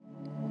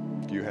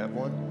Do you have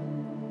one?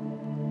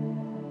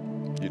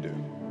 You do.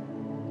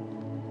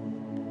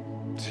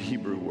 It's a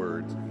Hebrew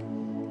word,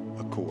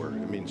 akor.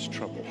 It means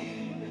trouble.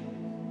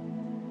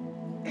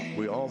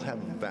 We all have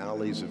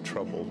valleys of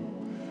trouble.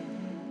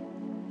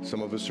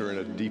 Some of us are in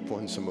a deep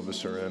one, some of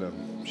us are in a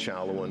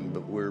shallow one,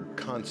 but we're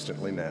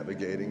constantly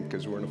navigating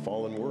because we're in a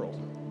fallen world.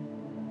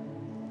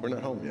 We're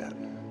not home yet.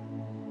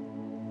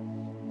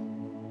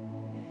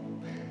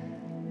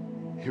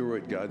 Hear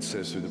what God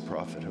says through the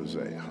prophet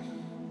Hosea.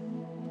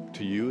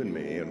 To you and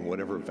me, in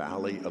whatever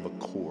valley of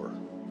akor,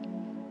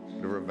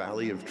 whatever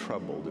valley of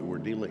trouble that we're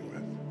dealing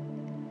with.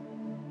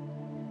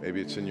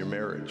 Maybe it's in your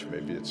marriage,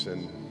 maybe it's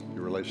in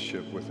your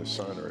relationship with a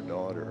son or a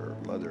daughter or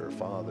mother or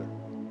father.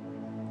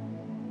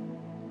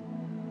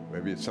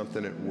 Maybe it's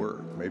something at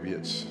work. Maybe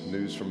it's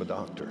news from a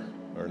doctor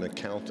or an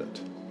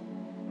accountant.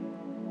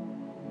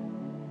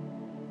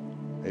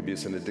 Maybe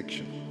it's an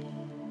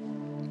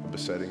addiction, a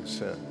besetting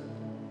sin.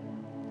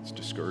 It's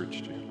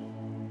discouraged you.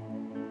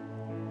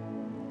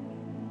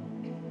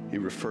 He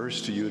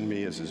refers to you and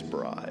me as his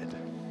bride.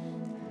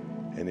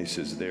 And he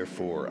says,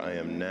 therefore, I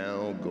am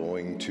now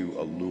going to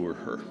allure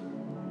her.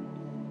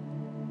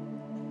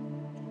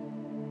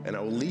 And I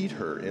will lead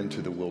her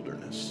into the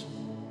wilderness.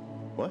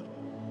 What?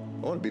 I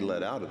want to be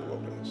led out of the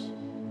wilderness.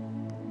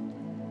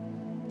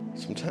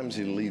 Sometimes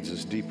he leads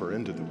us deeper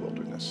into the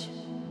wilderness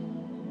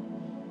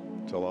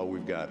till all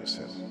we've got is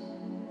him.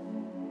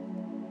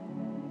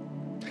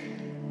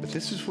 But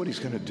this is what he's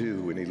going to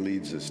do when he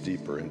leads us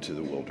deeper into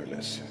the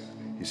wilderness.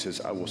 He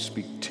says, I will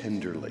speak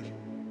tenderly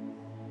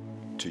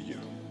to you.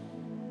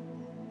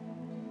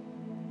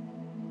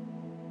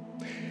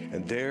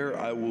 And there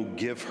I will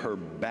give her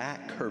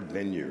back her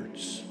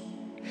vineyards,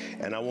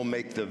 and I will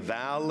make the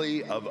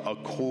valley of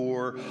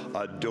Akor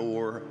a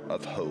door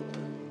of hope.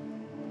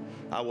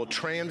 I will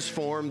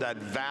transform that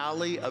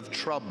valley of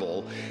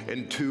trouble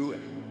into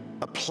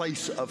a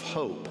place of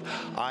hope.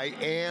 I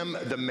am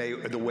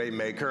the way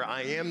maker.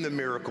 I am the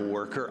miracle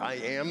worker. I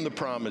am the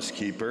promise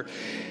keeper.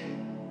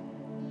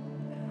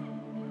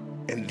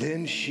 And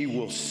then she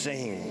will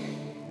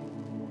sing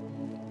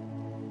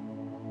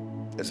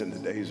as in the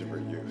days of her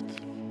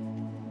youth.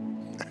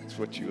 That's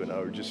what you and I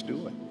are just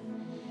doing.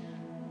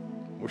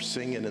 We're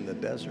singing in the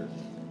desert.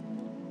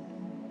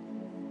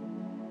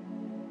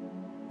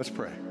 Let's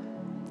pray.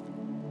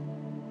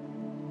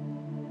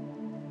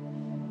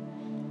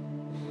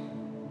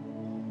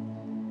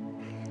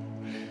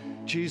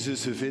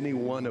 Jesus, if any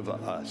one of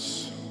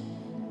us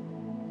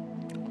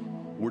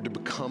were to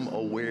become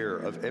aware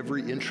of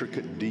every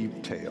intricate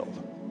detail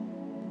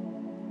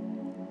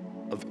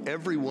of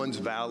everyone's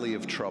valley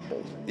of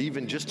trouble,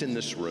 even just in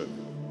this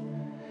room,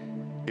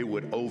 it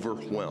would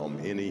overwhelm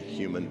any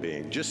human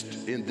being,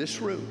 just in this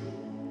room.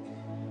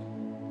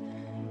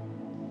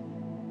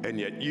 And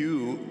yet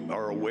you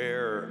are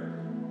aware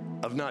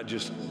of not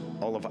just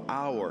all of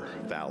our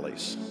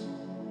valleys.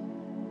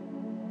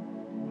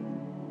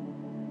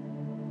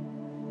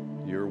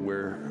 You're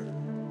aware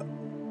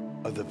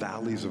of the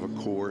valleys of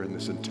Akor in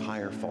this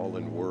entire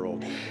fallen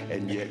world,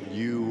 and yet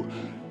you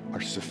are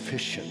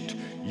sufficient.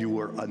 You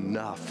are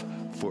enough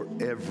for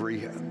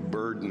every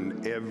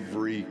burden,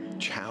 every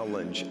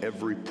challenge,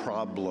 every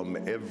problem,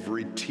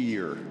 every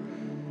tear,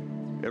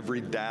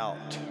 every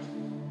doubt.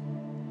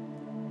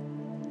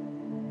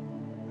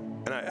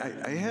 And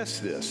I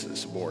ask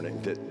this morning,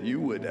 that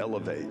you would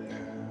elevate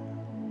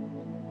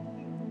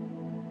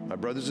my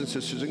brothers and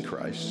sisters in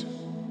Christ,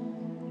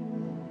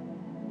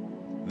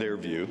 their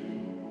view.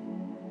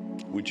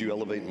 Would you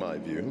elevate my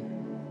view?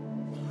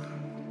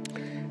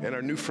 And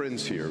our new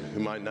friends here who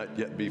might not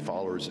yet be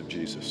followers of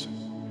Jesus,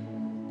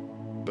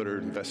 but are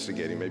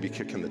investigating, maybe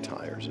kicking the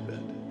tires a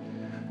bit.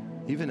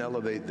 Even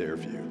elevate their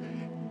view.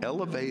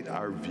 Elevate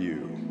our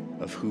view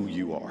of who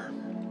you are.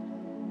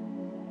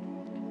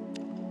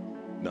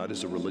 Not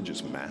as a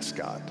religious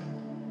mascot,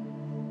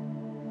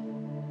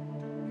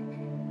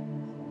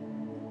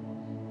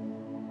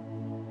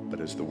 but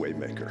as the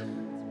waymaker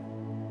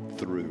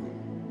through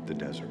the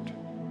desert.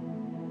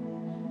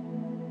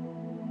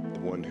 The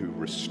one who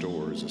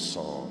restores a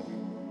song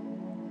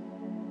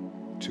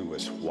to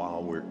us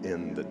while we're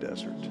in the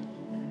desert.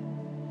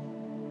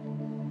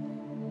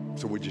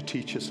 So would you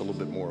teach us a little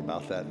bit more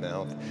about that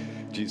now?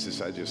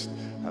 Jesus, I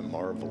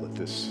marvel at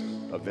this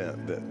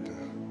event that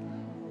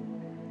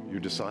your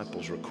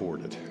disciples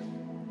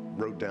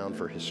wrote down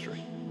for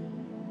history.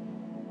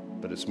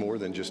 But it's more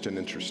than just an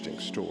interesting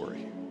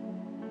story.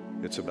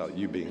 It's about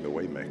you being the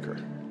waymaker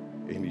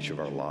in each of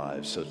our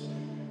lives. So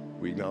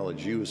we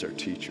acknowledge you as our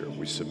teacher.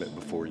 We submit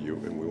before you,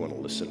 and we want to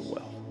listen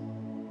well.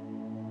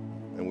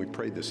 And we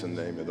pray this in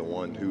the name of the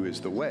one who is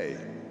the way,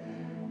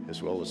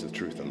 as well as the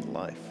truth and the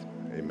life.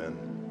 Amen.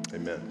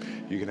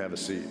 Amen. You can have a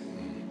seat.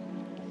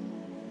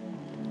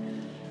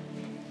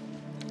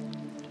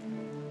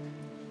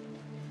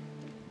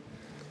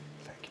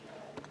 Thank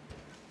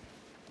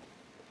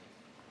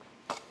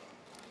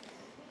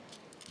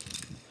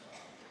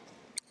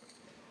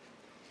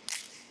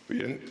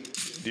you.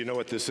 Do you know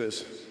what this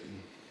is?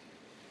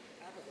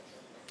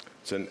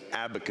 It's an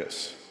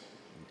abacus.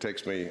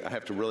 I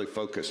have to really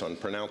focus on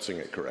pronouncing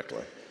it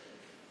correctly.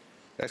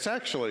 It's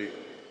actually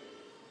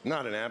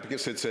not an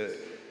abacus, it's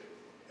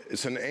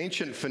an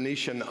ancient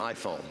Phoenician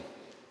iPhone.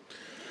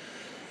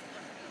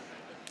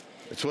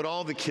 It's what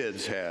all the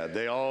kids had.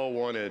 They all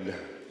wanted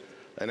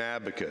an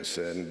abacus,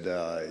 and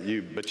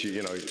you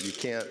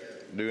can't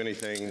do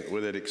anything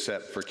with it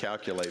except for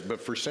calculate.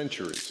 But for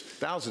centuries,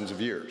 thousands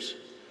of years,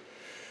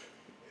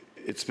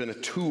 it's been a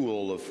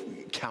tool of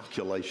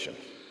calculation.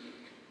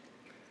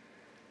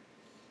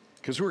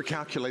 Because we're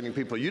calculating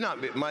people. You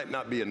might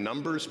not be a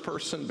numbers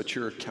person, but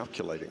you're a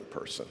calculating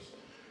person.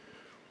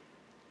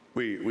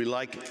 We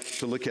like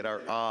to look at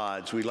our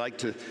odds. We like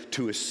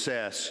to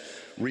assess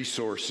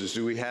resources.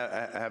 Do we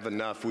have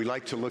enough? We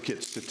like to look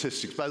at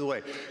statistics. By the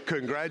way,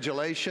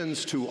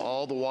 congratulations to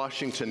all the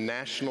Washington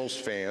Nationals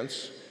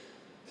fans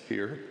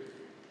here.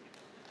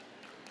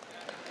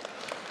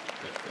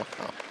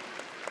 Wow.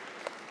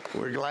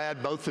 We're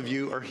glad both of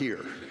you are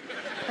here.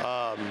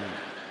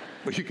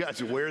 Were you guys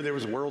aware there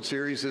was a World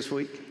Series this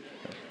week?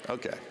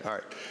 Okay, all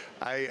right.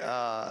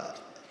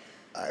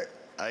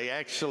 I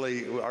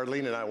actually,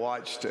 Arlene and I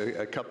watched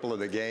a couple of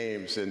the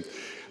games, and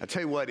I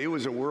tell you what, it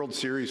was a World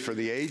Series for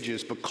the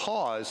ages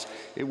because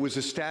it was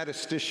a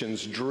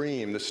statistician's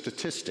dream, the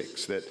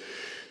statistics that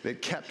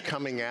kept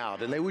coming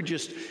out. And they would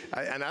just,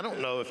 and I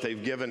don't know if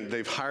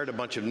they've hired a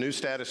bunch of new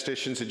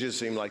statisticians. It just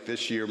seemed like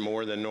this year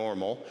more than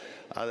normal.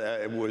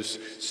 It was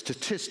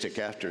statistic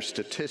after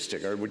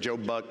statistic. Or Joe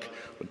Buck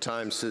at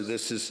times says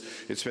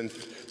it's been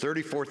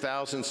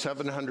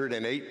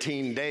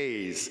 34,718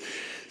 days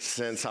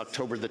since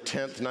October the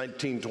 10th,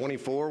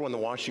 1924, when the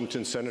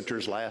Washington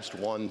Senators last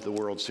won the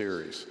World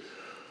Series.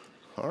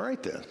 All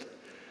right then.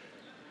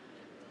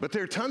 But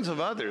there are tons of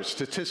other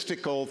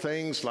statistical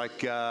things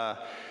like it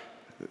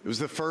was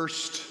the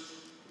first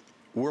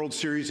World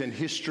Series in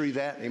history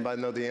that, anybody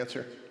know the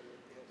answer?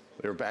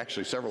 There are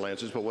actually several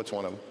answers, but what's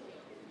one of them?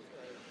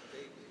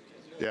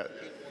 Yeah.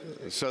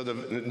 So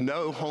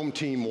no home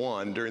team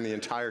won during the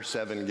entire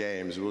 7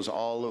 games. It was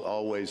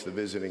always the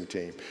visiting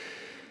team.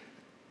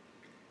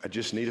 I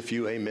just need a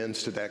few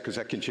amens to that because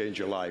that can change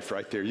your life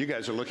right there. You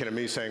guys are looking at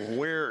me saying,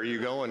 where are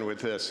you going with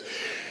this?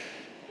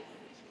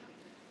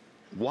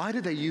 Why do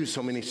they use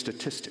so many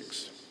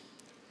statistics?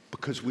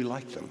 Because we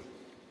like them.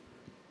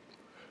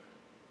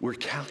 We're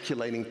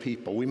calculating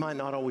people. We might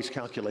not always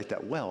calculate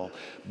that well,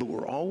 but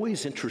we're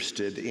always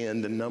interested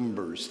in the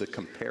numbers, the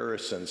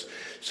comparisons.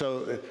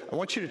 So I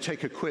want you to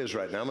take a quiz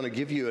right now. I'm going to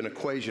give you an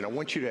equation. I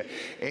want you to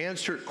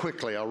answer it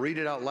quickly. I'll read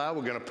it out loud.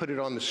 We're going to put it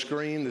on the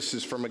screen. This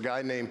is from a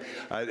guy named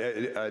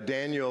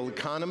Daniel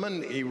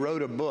Kahneman. He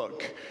wrote a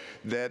book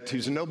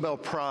he's a Nobel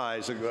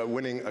Prize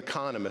winning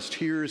economist.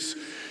 Here's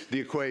the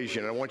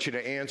equation. I want you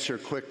to answer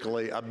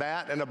quickly. A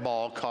bat and a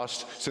ball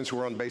cost, since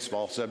we're on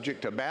baseball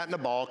subject, a bat and a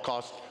ball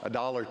cost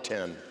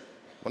 $1.10.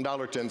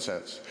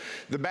 $1.10.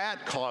 The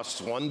bat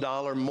costs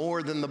 $1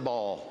 more than the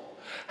ball.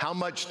 How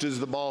much does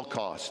the ball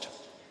cost?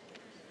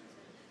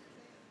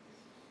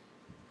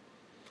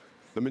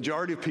 The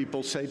majority of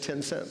people say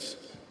 10 cents.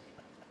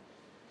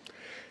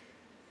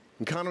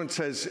 And Kahneman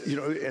says,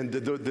 and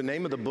the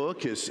name of the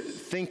book is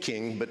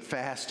Thinking, but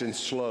Fast and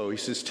Slow. He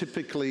says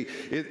typically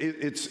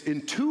it's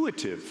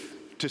intuitive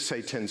to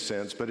say 10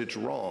 cents, but it's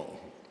wrong.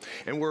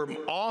 And we're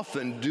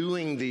often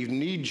doing the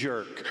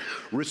knee-jerk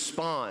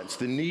response,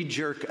 the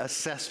knee-jerk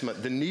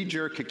assessment, the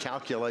knee-jerk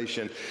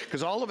calculation,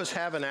 because all of us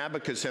have an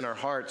abacus in our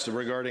hearts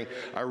regarding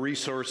our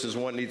resources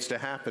and what needs to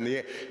happen.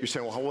 You're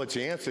saying, well, what's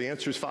the answer? The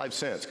answer is 5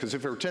 cents, because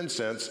if it were 10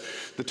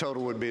 cents, the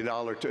total would be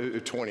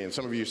 $1.20. And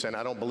some of you are saying,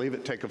 I don't believe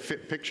it. Take a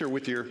picture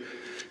with your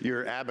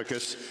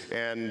abacus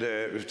and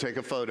take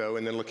a photo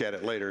and then look at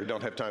it later.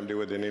 Don't have time to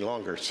do it any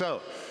longer.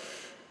 So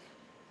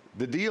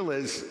the deal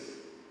is,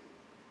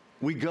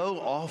 we go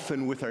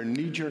often with our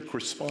knee-jerk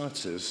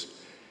responses,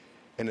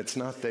 and it's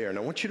not there. And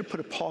I want you to put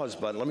a pause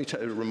button. Let me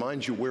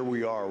remind you where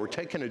we are. We're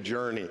taking a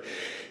journey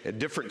at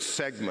different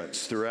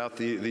segments throughout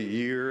the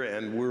year,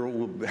 and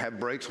we'll have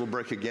breaks. We'll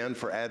break again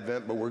for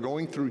Advent, but we're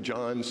going through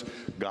John's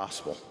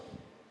Gospel.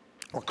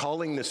 We're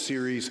calling this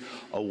series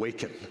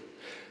Awaken,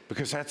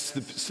 because that's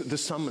the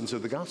summons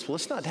of the gospel.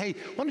 It's not, hey,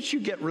 why don't you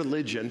get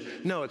religion?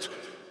 No, it's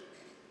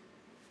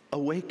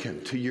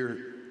awaken to your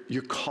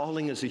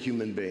calling as a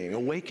human being.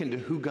 Awaken to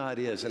who God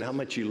is and how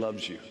much He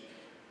loves you.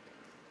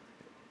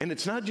 And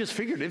it's not just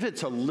figurative,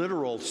 it's a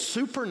literal,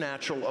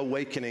 supernatural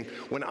awakening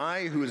when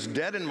I, who is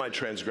dead in my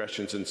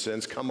transgressions and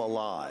sins, come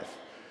alive.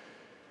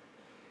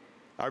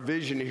 Our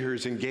vision here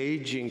is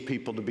engaging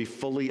people to be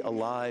fully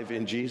alive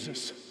in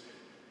Jesus.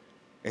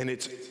 And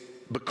it's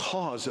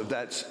because of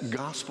that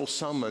gospel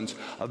summons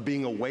of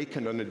being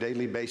awakened on a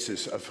daily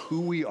basis of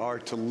who we are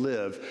to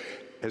live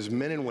as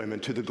men and women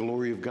to the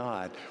glory of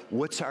God.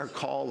 What's our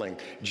calling?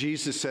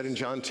 Jesus said in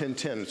John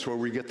 10:10, it's where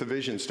we get the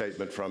vision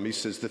statement from. He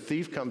says, the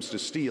thief comes to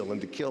steal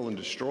and to kill and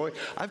destroy.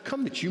 I've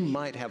come that you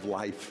might have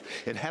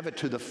life and have it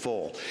to the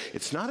full.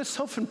 It's not a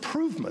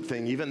self-improvement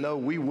thing, even though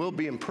we will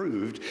be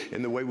improved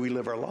in the way we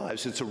live our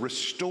lives. It's a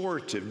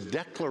restorative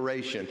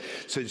declaration.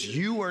 It says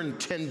you are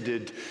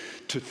intended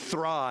to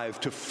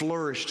thrive, to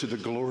flourish to the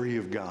glory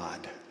of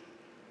God.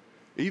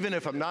 Even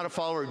if I'm not a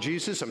follower of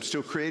Jesus, I'm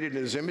still created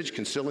in his image,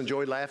 can still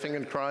enjoy laughing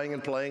and crying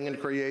and playing and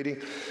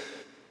creating.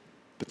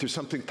 But there's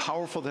something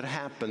powerful that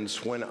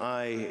happens when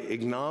I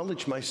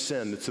acknowledge my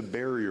sin. It's a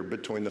barrier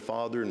between the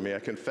Father and me. I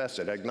confess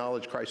it. I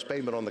acknowledge Christ's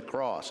payment on the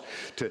cross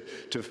to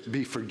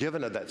be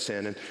forgiven of that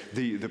sin, and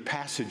the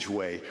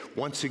passageway,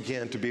 once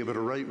again, to be able to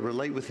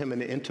relate with him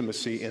in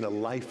intimacy in a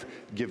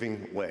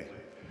life-giving way.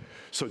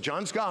 So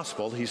John's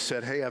gospel, he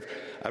said, hey,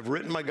 I've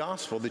written my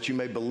gospel that you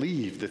may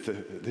believe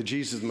that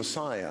Jesus is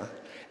Messiah,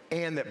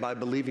 and that by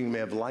believing you may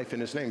have life in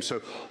his name.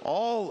 So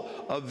all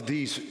of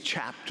these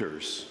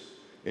chapters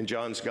in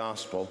John's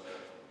gospel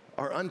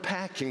are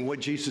unpacking what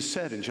Jesus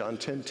said in John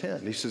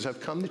 10:10. He says, I've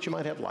come that you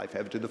might have life,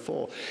 have it to the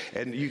full.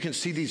 And you can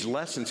see these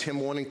lessons,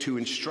 him wanting to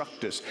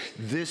instruct us.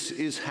 This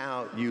is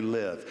how you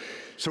live.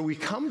 So we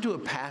come to a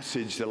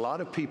passage that a lot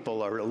of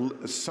people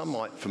are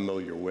somewhat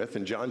familiar with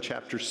in John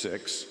chapter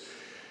 6.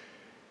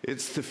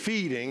 It's the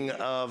feeding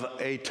of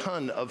a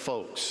ton of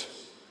folks.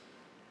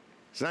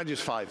 It's not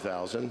just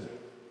 5,000.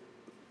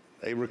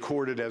 They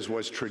recorded, as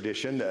was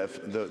tradition,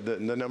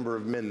 the number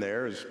of men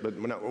there, but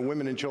when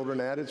women and children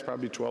added, it's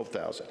probably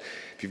 12,000.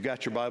 If you've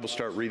got your Bible,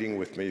 start reading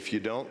with me. If you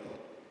don't,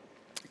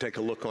 take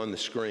a look on the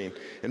screen.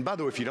 And by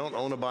the way, if you don't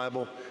own a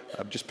Bible,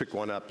 just pick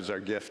one up as our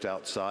gift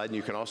outside. And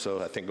you can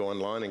also, I think, go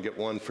online and get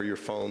one for your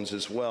phones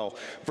as well.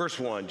 Verse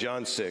 1,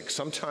 John 6.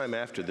 Sometime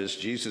after this,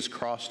 Jesus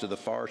crossed to the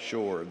far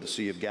shore of the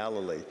Sea of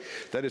Galilee.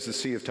 That is the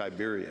Sea of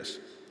Tiberias.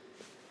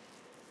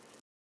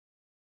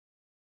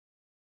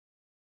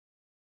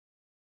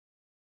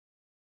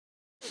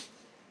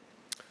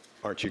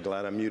 Aren't you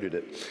glad I muted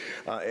it?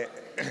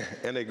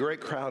 And a great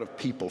crowd of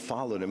people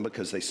followed him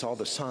because they saw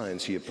the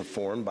signs he had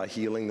performed by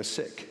healing the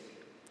sick.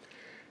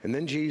 And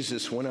then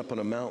Jesus went up on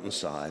a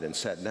mountainside and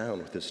sat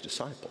down with his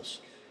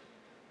disciples.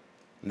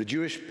 And the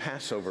Jewish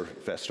Passover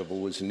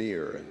festival was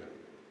near. And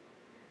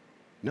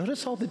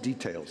notice all the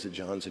details that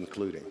John's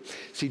including.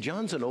 See,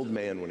 John's an old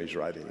man when he's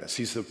writing this.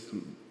 He's the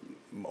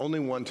only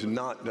one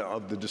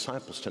of the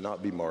disciples to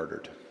not be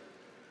martyred.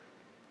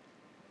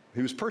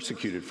 He was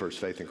persecuted for his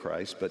faith in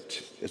Christ,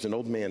 but as an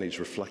old man, he's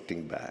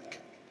reflecting back.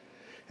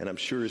 And I'm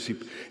sure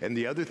and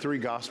the other three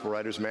gospel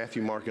writers,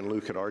 Matthew, Mark, and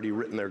Luke, had already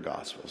written their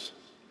gospels.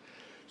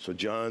 So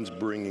John's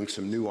bringing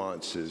some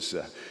nuances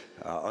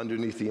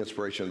underneath the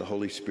inspiration of the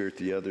Holy Spirit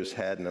the others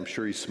had, and I'm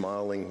sure he's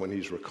smiling when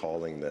he's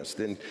recalling this.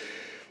 Then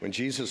when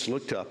Jesus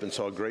looked up and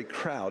saw a great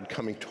crowd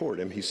coming toward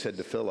him, he said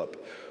to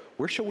Philip,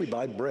 where shall we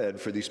buy bread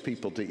for these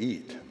people to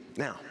eat?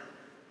 Now,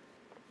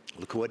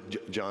 look at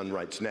what John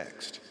writes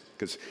next.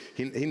 Because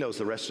he knows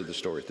the rest of the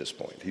story at this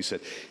point. He said,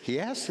 he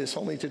asked this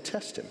only to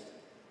test him,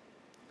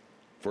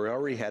 for he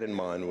already had in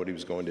mind what he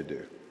was going to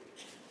do.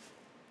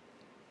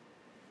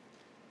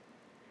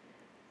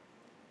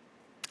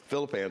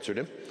 Philip answered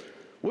him,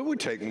 it would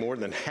take more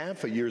than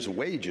half a year's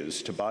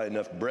wages to buy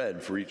enough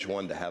bread for each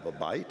one to have a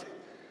bite.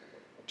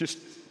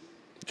 Just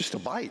a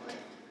bite.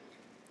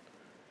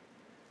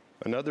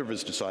 Another of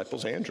his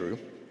disciples, Andrew,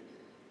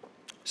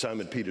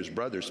 Simon Peter's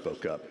brother,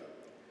 spoke up.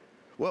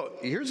 Well,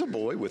 here's a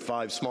boy with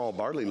 5 small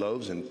barley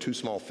loaves and 2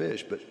 small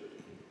fish, but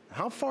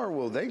how far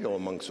will they go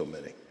among so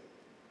many?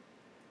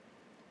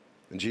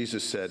 And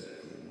Jesus said,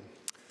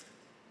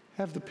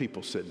 have the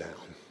people sit down.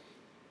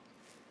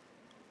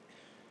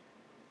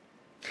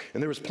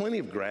 And there was plenty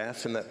of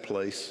grass in that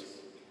place.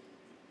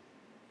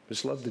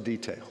 Just love the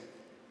detail.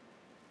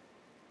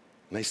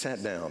 And they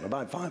sat down.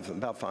 About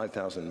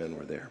 5,000 men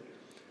were there.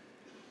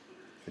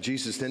 And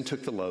Jesus then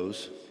took the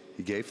loaves,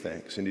 he gave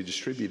thanks, and he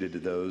distributed to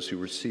those who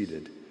were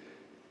seated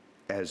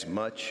as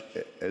much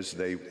as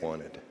they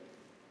wanted.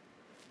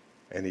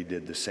 And he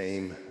did the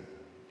same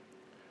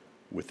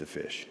with the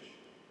fish.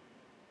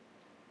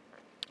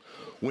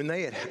 When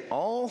they had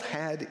all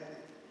had,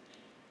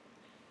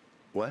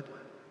 what?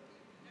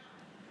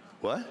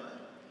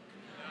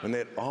 When they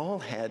had all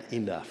had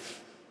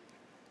enough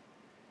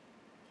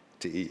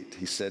to eat,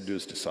 he said to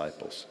his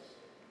disciples,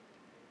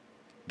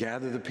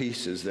 gather the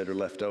pieces that are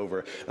left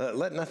over.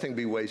 Let nothing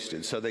be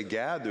wasted. So they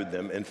gathered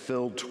them and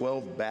filled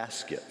 12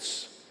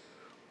 baskets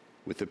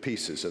with the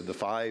pieces of the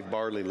 5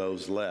 barley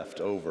loaves left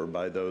over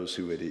by those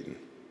who had eaten.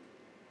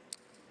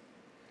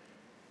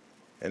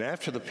 And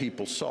after the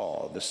people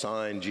saw the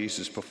sign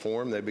Jesus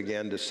performed, they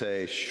began to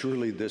say,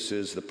 surely this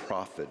is the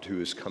prophet who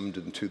has come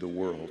into the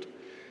world.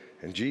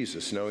 And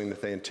Jesus, knowing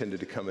that they intended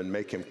to come and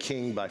make him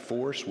king by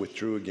force,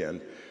 withdrew again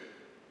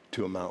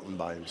to a mountain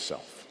by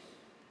himself.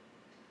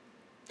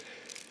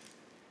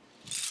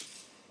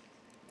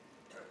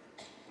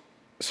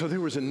 So there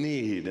was a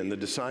need, and the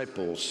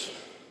disciples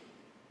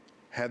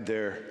had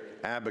their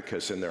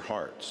abacus in their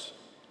hearts.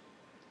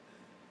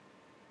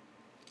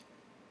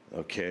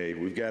 Okay,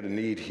 we've got a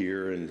need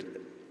here, and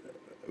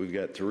we've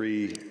got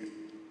 3,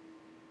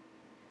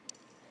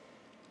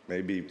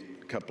 maybe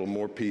a couple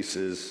more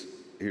pieces.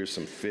 Here's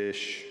some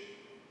fish,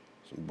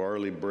 some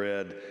barley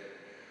bread.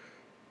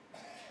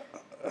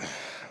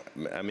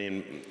 I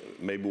mean,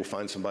 maybe we'll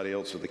find somebody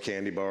else with a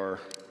candy bar.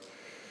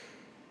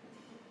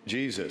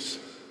 Jesus,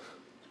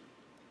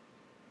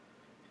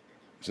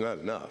 it's not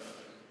enough.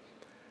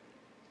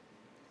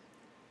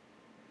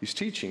 He's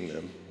teaching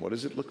them, what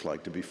does it look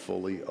like to be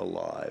fully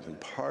alive? And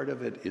part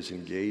of it is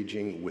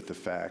engaging with the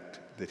fact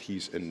that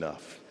he's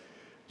enough.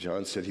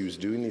 John said he was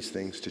doing these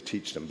things to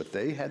teach them, but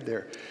they had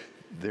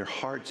their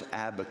heart's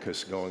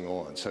abacus going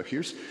on. So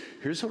here's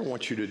what I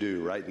want you to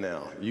do right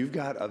now. You've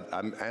got,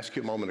 I asked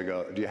you a moment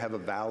ago, do you have a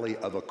valley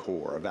of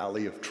Achor, a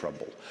valley of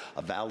trouble,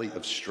 a valley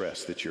of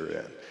stress that you're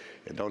in?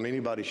 And don't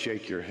anybody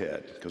shake your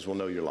head, because we'll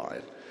know you're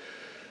lying.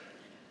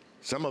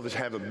 Some of us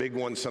have a big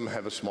one, some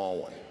have a small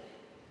one.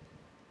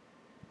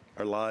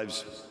 Our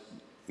lives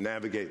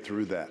navigate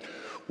through that.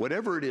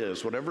 Whatever it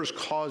is, whatever's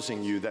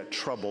causing you that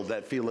trouble,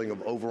 that feeling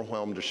of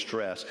overwhelmed or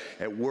stress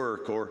at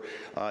work or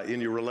in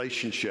your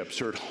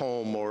relationships or at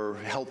home or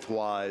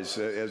health-wise,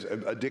 as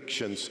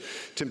addictions,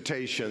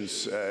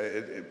 temptations,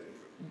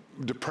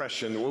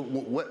 depression,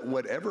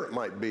 whatever it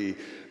might be,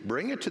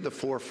 bring it to the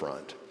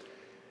forefront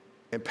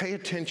and pay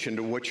attention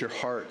to what your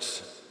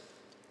heart's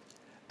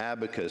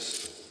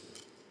abacus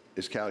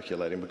is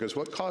calculating. Because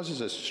what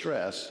causes us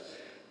stress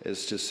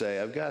is to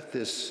say, I've got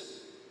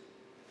this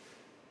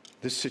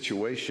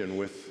situation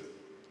with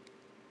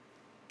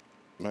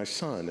my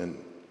son,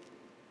 and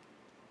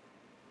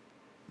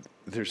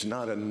there's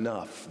not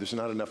enough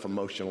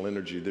emotional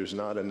energy, there's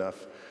not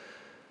enough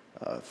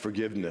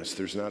forgiveness,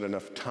 there's not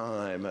enough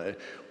time,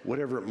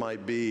 whatever it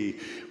might be.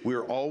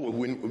 We're all,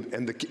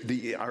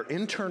 our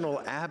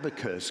internal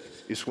abacus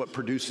is what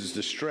produces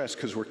the stress,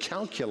 because we're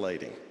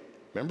calculating.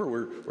 Remember,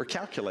 we're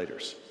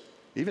calculators.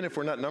 Even if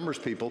we're not numbers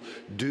people,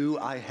 do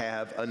I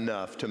have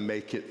enough to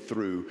make it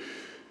through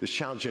this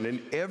challenge? And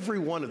in every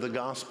one of the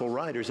gospel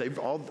writers,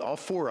 all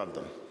four of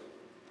them,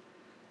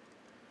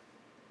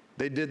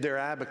 they did their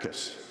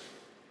abacus.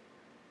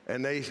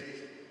 And they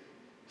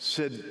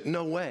said,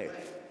 no way.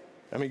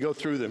 I mean, go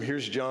through them.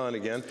 Here's John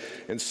again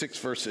in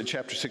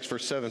chapter 6,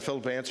 verse 7.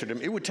 Philip answered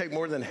him, it would take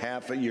more than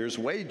half a year's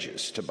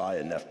wages to buy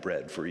enough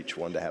bread for each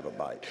one to have a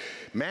bite.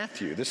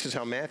 Matthew, this is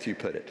how Matthew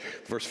put it.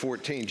 Verse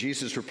 14,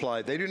 Jesus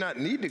replied, they do not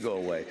need to go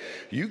away.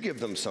 You give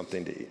them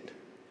something to eat.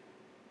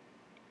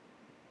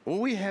 Well,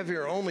 we have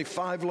here only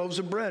 5 loaves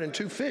of bread and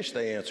 2 fish,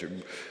 they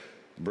answered.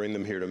 Bring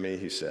them here to me,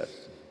 he said.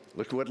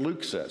 Look at what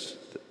Luke says,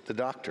 the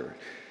doctor.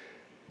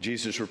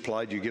 Jesus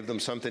replied, you give them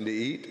something to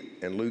eat?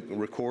 And Luke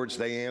records,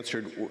 they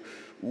answered,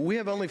 we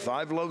have only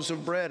 5 loaves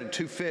of bread and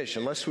 2 fish,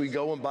 unless we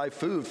go and buy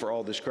food for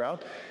all this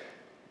crowd.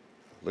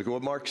 Look at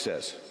what Mark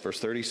says, verse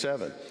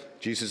 37.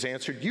 Jesus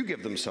answered, you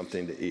give them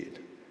something to eat.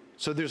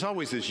 So there's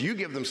always this, you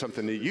give them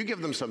something to eat, you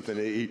give them something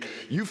to eat.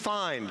 You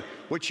find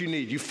what you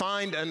need, you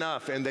find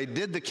enough. And they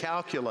did the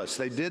calculus,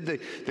 they did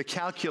the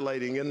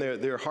calculating in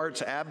their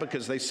heart's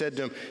abacus. They said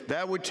to him,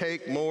 that would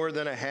take more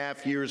than a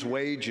half year's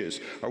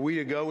wages. Are we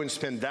to go and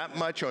spend that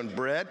much on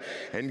bread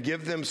and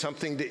give them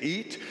something to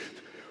eat?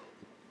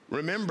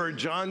 Remember,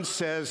 John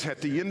says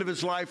at the end of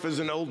his life as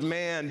an old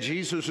man,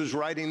 Jesus was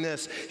writing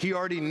this. He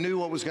already knew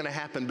what was going to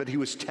happen, but he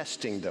was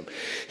testing them.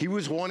 He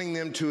was wanting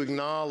them to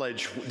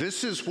acknowledge,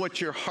 this is what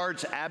your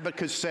heart's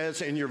abacus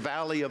says in your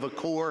valley of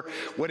Achor.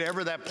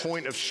 Whatever that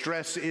point of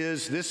stress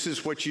is, this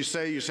is what you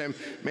say. You're saying,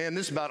 man,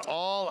 this is about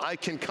all I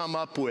can come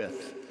up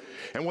with.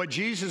 And what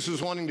Jesus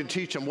is wanting to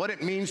teach them, what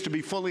it means to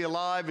be fully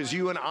alive as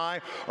you and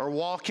I are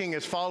walking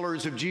as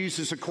followers of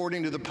Jesus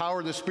according to the power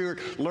of the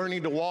Spirit,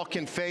 learning to walk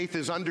in faith,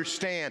 is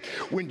understand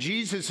when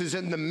Jesus is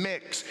in the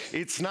mix,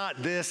 it's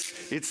not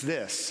this, it's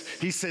this.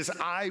 He says,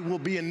 I will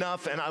be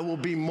enough and I will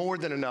be more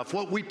than enough.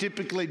 What we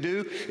typically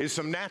do is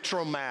some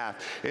natural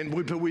math. And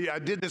I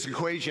did this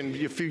equation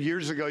a few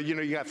years ago. You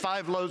know, you got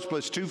 5 loaves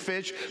plus 2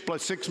 fish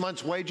plus 6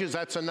 months' wages.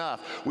 That's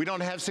enough. We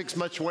don't have 6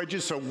 months'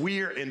 wages, so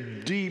we're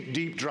in deep,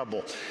 deep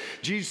trouble.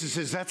 Jesus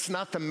says, that's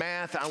not the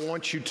math I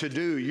want you to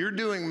do. You're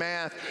doing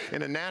math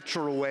in a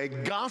natural way.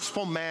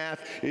 Gospel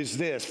math is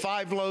this: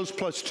 5 loaves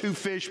plus 2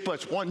 fish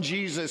plus 1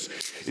 Jesus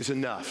is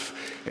enough.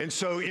 And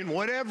so in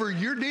whatever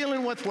you're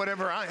dealing with,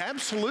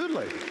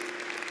 absolutely.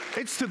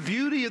 It's the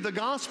beauty of the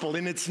gospel,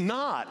 and it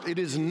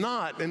is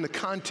not in the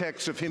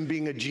context of him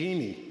being a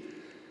genie.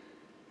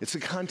 It's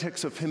the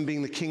context of him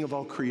being the king of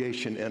all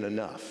creation and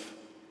enough.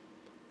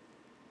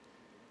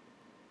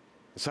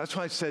 So that's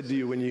why I said to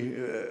you when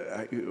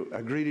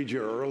I greeted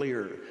you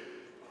earlier,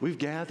 we've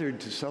gathered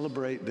to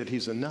celebrate that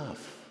he's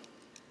enough.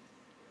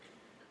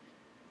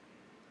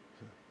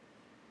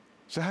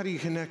 So how do you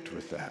connect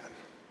with that?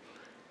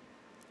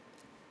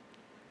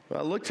 Well,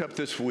 I looked up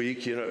this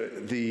week,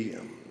 the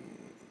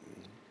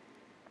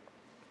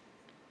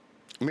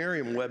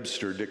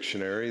Merriam-Webster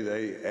dictionary.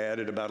 They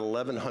added about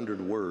 1,100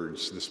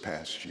 words this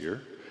past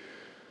year.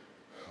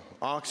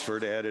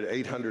 Oxford added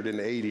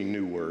 880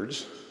 new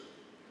words.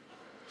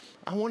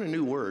 I want a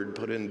new word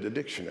put in the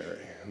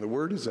dictionary, and the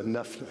word is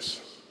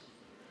enoughness.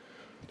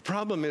 The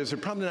problem is they're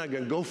probably not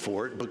going to go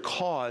for it,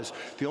 because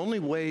the only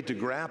way to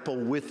grapple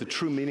with the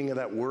true meaning of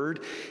that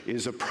word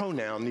is a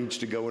pronoun needs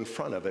to go in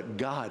front of it: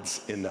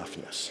 God's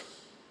enoughness.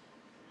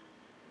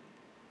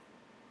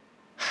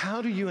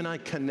 How do you and I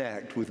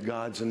connect with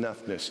God's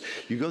enoughness?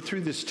 You go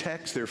through this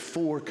text, there are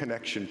 4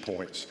 connection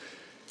points.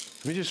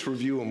 Let me just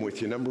review them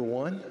with you. Number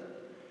 1,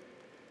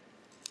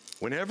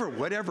 Whatever,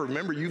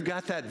 remember, you've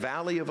got that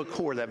valley of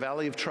Achor, that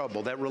valley of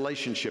trouble, that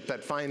relationship,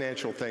 that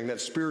financial thing,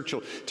 that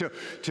spiritual,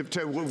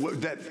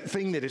 that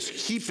thing that is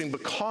keeping,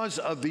 because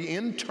of the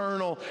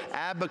internal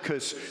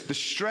abacus, the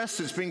stress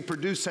that's being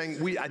produced,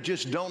 saying, I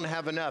just don't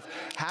have enough.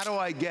 How do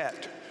I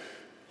get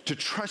to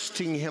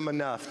trusting him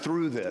enough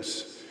through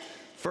this?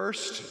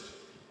 First,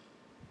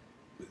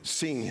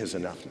 seeing his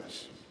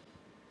enoughness.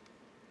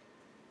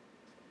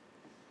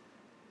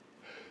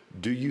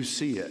 Do you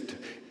see it?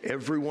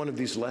 Every one of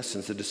these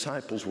lessons the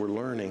disciples were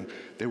learning,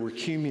 they were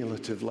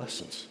cumulative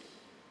lessons.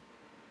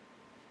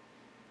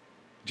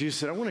 Jesus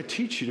said, I want to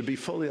teach you to be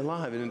fully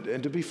alive.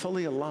 And to be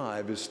fully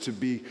alive is to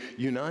be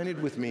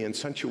united with me in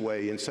such a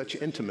way, in such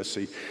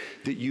intimacy,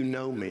 that you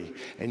know me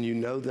and you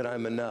know that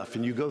I'm enough.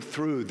 And you go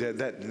through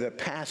that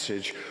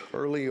passage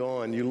early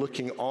on, you're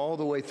looking all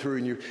the way through,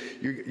 and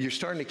you're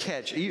starting to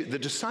catch. The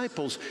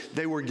disciples,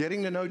 they were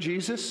getting to know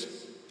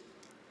Jesus,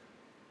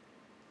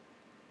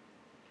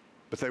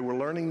 but they were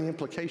learning the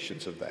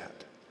implications of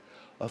that,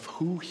 of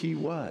who he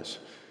was.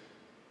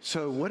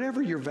 So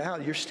whatever your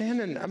valley,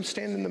 I'm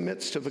standing in the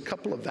midst of a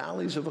couple of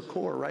valleys of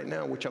Achor right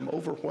now, which I'm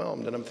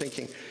overwhelmed, and I'm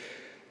thinking,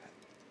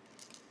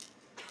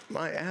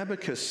 my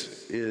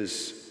abacus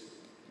is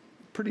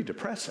pretty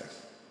depressing.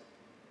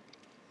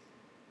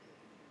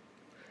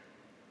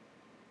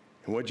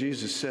 And what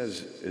Jesus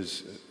says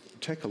is,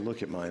 take a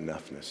look at my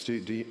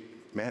enoughness.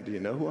 Matt, do you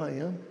know who I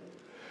am?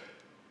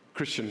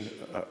 Christian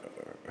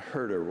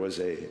Herter was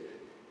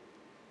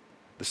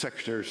the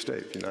Secretary of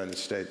State of the United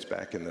States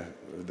back in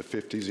the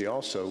 50s. He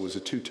also was a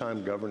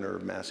two-time governor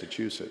of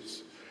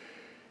Massachusetts.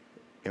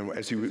 And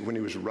when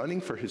he was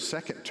running for his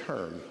second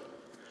term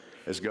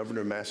as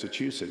governor of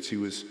Massachusetts, he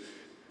was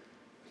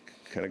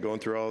kind of going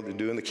through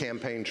doing the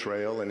campaign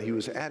trail, and he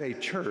was at a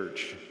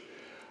church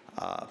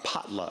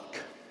potluck,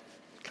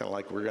 kind of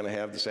like we're going to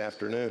have this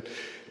afternoon.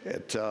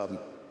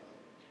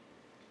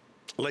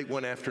 Late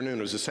one afternoon,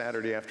 it was a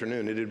Saturday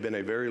afternoon. It had been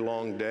a very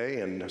long day,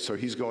 and so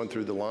he's going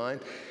through the line.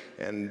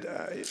 And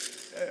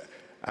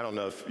I don't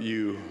know if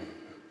you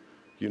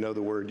know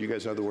the word, you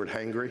guys know the word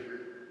hangry?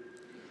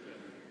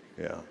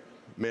 Yeah.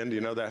 Men, do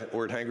you know that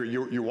word hangry?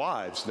 Your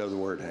wives know the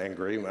word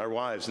hangry. Our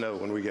wives know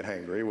when we get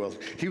hangry. Well,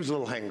 he was a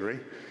little hangry.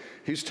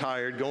 He's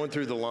tired, going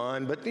through the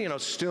line, but,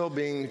 still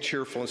being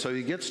cheerful. And so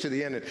he gets to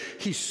the end, and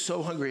he's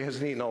so hungry, he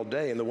hasn't eaten all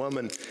day. And the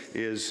woman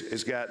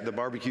is got the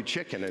barbecue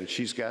chicken, and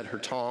she's got her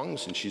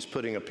tongs, and she's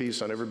putting a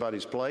piece on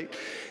everybody's plate.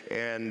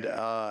 And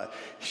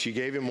she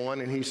gave him one,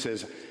 and he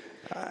says,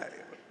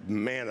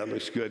 man, that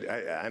looks good,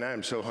 and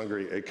I'm so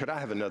hungry. Could I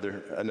have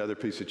another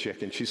piece of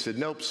chicken? She said,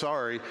 nope,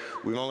 sorry,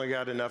 we've only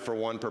got enough for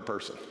one per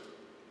person.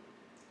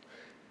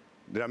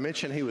 Did I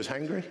mention he was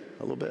hungry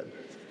a little bit?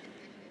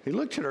 He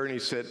looked at her and he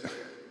said,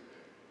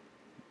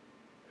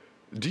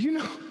 do you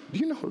know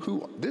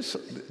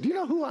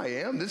who I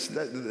am? This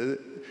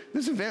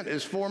event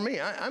is for me.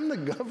 I'm the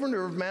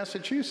governor of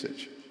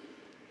Massachusetts.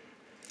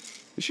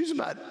 She's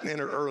about in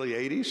her early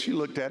 80s. She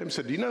looked at him and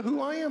said, do you know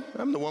who I am?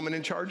 I'm the woman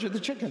in charge of the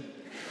chicken.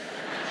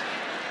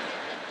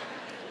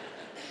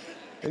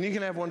 And you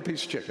can have one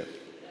piece of chicken.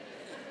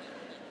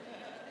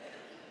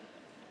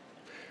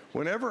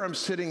 Whenever I'm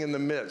sitting in the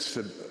midst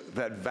of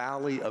that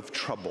valley of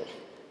trouble,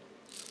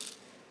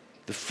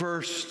 the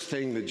first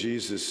thing that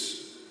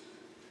Jesus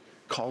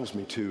calls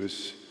me to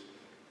is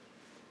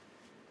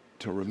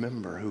to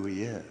remember who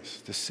he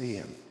is, to see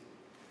him.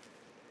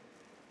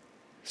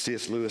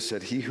 C.S. Lewis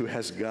said, he who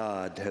has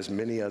God has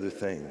many other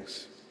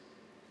things.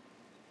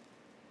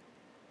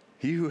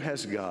 He who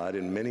has God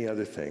and many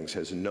other things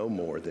has no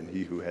more than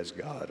he who has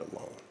God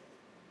alone.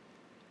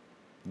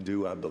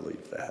 Do I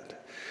believe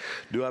that?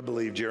 Do I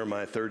believe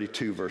Jeremiah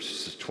 32,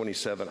 verse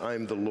 27, I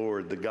am the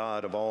Lord, the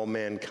God of all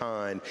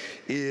mankind.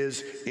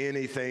 Is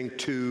anything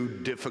too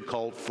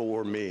difficult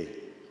for me?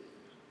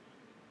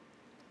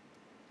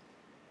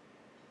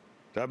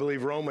 I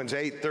believe Romans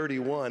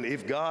 8:31,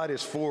 if God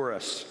is for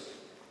us,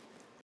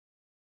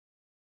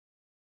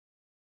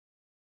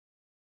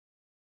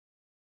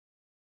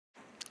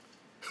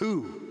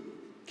 who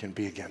can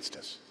be against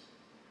us?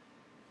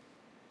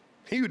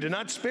 He who did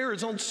not spare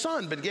his own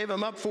son, but gave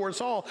him up for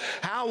us all,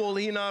 how will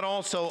he not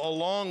also,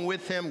 along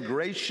with him,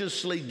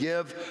 graciously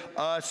give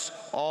us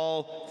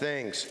all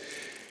things?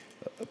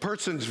 A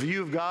person's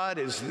view of God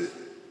is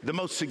the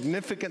most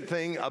significant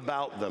thing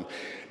about them.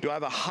 Do I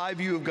have a high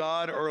view of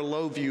God or a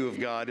low view of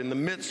God? In the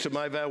midst of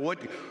my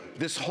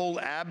this whole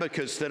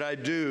abacus that I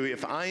do,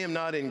 if I am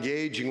not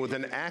engaging with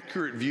an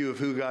accurate view of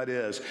who God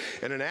is,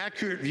 and an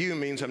accurate view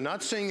means I'm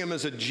not seeing him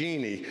as a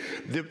genie.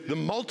 The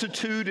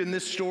multitude in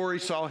this story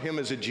saw him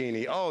as a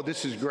genie. Oh,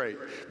 this is great.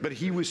 But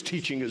he was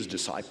teaching his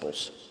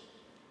disciples.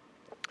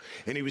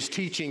 And he was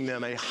teaching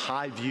them a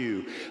high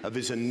view of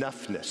his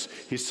enoughness,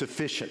 his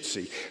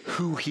sufficiency,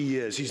 who he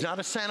is. He's not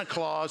a Santa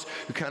Claus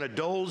who kind of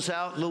doles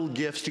out little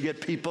gifts to get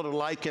people to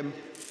like him.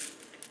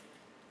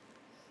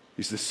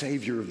 He's the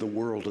Savior of the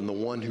world and the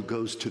one who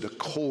goes to the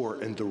core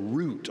and the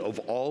root of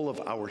all of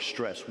our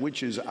stress,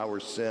 which is our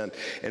sin,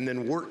 and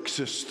then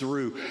works us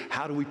through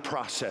how do we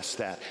process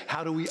that?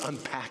 How do we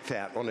unpack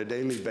that on a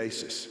daily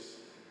basis?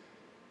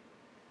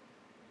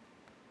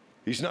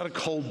 He's not a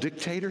cold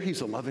dictator.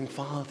 He's a loving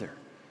Father.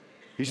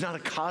 He's not a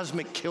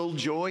cosmic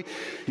killjoy.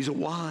 He's a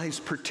wise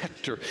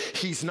protector.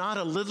 He's not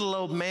a little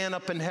old man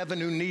up in heaven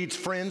who needs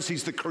friends.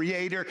 He's the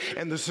creator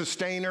and the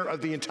sustainer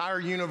of the entire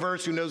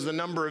universe, who knows the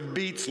number of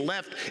beats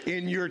left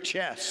in your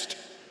chest.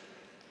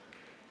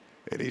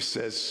 And he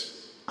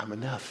says, I'm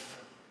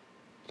enough.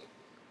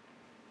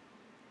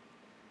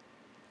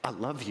 I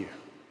love you.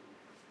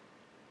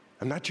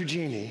 I'm not your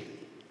genie.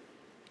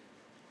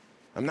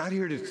 I'm not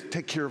here to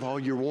take care of all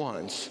your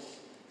wants,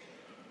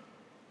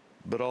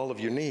 but all of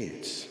your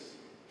needs.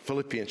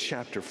 Philippians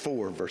chapter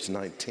 4, verse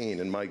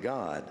 19, and my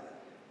God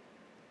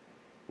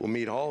will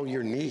meet all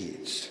your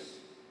needs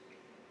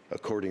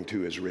according to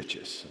his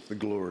riches, the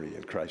glory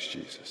in Christ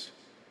Jesus.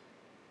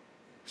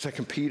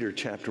 2 Peter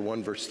chapter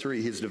 1, verse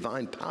 3, his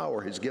divine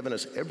power has given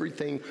us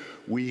everything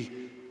we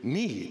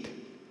need,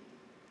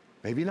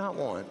 maybe not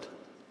want,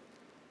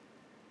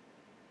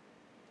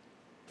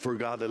 for a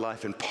godly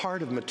life. And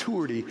part of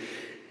maturity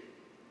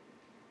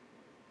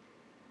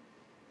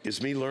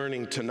is me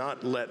learning to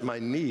not let my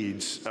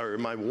needs or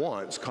my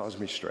wants cause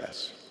me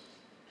stress.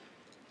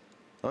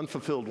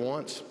 Unfulfilled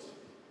wants,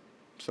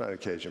 it's not an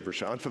occasion for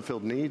sure.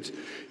 Unfulfilled needs,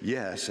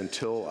 yes,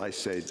 until I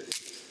say,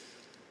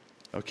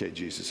 okay,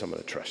 Jesus, I'm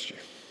going to trust you.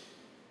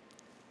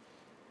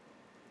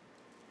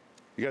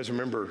 You guys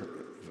remember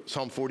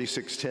Psalm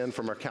 46:10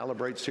 from our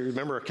Calibrate series?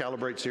 Remember our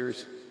Calibrate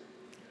series?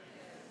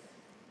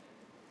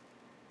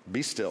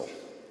 Be still,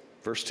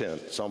 verse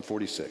 10, Psalm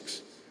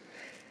 46,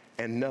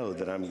 and know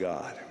that I'm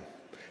God.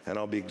 And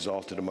I'll be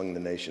exalted among the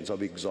nations. I'll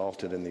be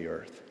exalted in the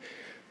earth.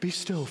 Be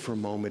still for a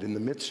moment in the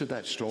midst of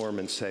that storm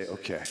and say,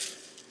 okay,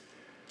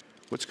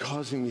 what's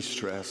causing me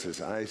stress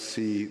is I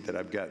see that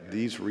I've got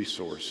these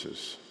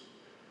resources,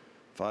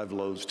 5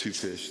 loaves, 2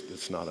 fish,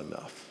 that's not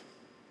enough.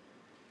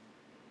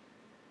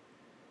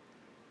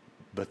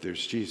 But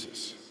there's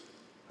Jesus.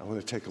 I want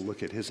to take a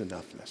look at his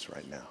enoughness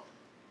right now.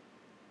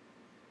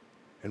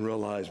 And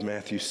realize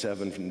Matthew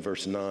 7 from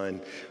verse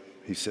 9,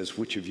 he says,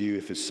 which of you,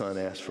 if his son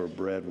asks for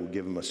bread, will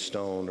give him a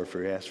stone, or if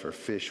he asks for a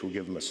fish, will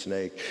give him a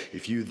snake?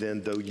 If you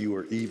then, though you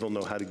are evil,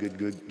 know how to give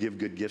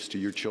good gifts to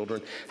your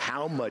children,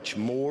 how much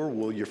more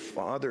will your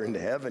Father in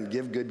heaven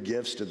give good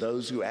gifts to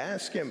those who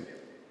ask him?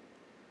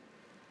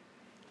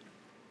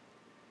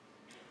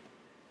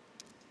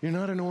 You're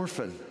not an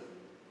orphan.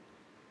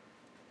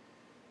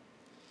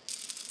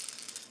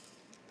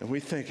 And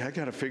we think, I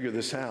got to figure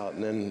this out,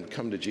 and then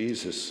come to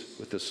Jesus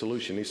with the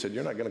solution. He said,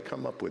 you're not going to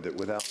come up with it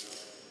without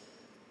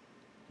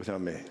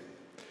me.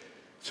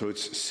 So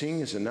it's seeing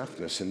his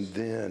enoughness, and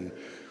then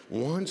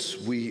once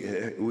we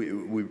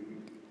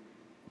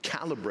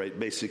calibrate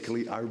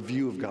basically our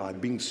view of God,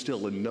 being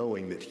still and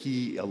knowing that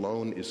he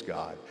alone is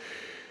God,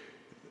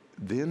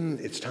 then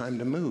it's time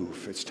to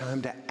move. It's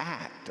time to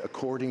act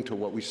according to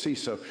what we see.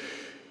 So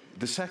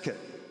the second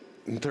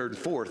and third and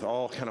fourth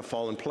all kind of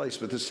fall in place.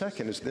 But the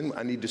second is then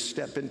I need to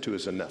step into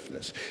his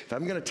enoughness. If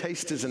I'm going to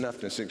taste his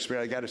enoughness and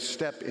experience, I got to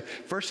step in.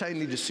 First, I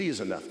need to see his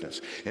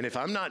enoughness. And if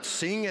I'm not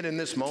seeing it in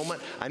this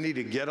moment, I need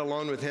to get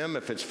alone with him.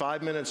 If it's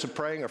 5 minutes of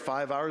praying or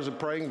 5 hours of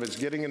praying, if it's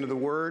getting into the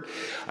Word,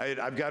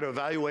 I've got to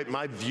evaluate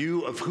my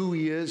view of who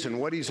he is and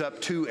what he's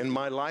up to in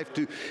my life,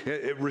 to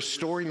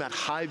restoring that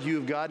high view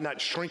of God, not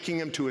shrinking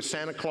him to a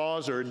Santa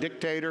Claus or a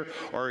dictator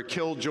or a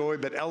killjoy,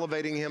 but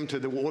elevating him to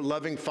the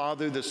loving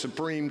Father, the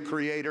supreme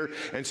creator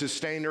and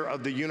sustainer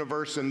of the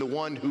universe, and the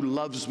one who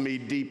loves me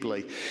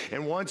deeply.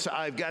 And once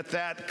I've got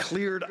that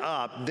cleared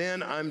up,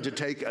 then I'm to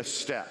take a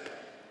step.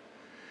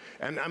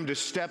 And I'm to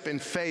step in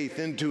faith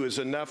into his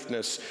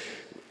enoughness.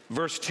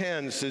 Verse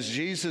 10 says,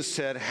 Jesus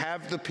said,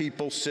 have the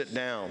people sit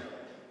down.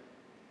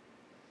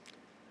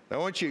 Now, I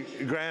want you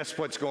to grasp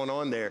what's going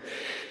on there.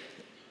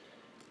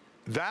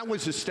 That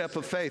was a step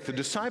of faith. The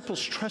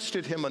disciples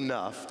trusted him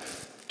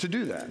enough to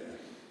do that.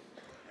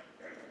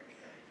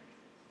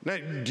 Now,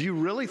 do you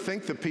really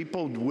think the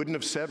people wouldn't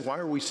have said, why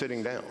are we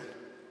sitting down?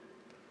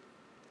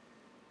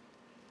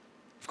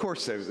 Of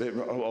course,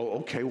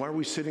 okay, why are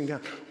we sitting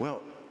down?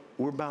 Well,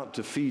 we're about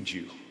to feed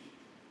you.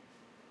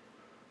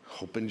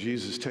 Hoping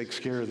Jesus takes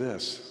care of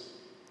this.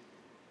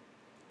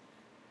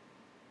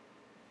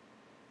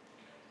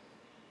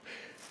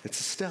 It's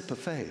a step of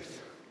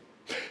faith.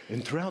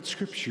 And throughout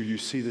Scripture, you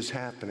see this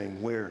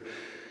happening where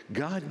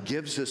God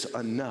gives us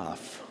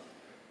enough,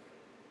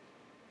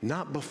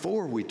 not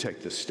before we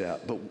take the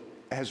step, but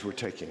as we're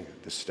taking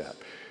the step.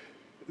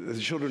 The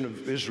children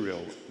of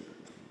Israel,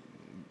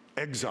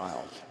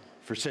 exiled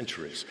for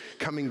centuries,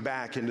 coming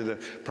back into the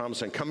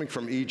promised land, coming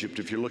from Egypt,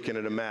 if you're looking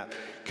at a map,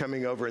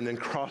 coming over and then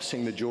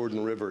crossing the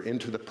Jordan River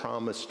into the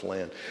promised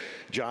land.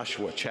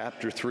 Joshua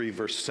chapter 3,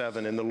 verse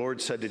 7, and the Lord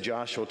said to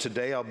Joshua,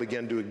 today I'll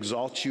begin to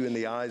exalt you in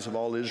the eyes of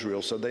all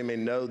Israel, so they may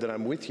know that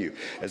I'm with you,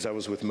 as I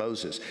was with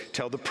Moses.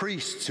 Tell the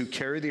priests who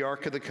carry the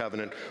Ark of the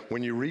Covenant,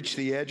 when you reach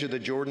the edge of the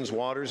Jordan's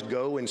waters,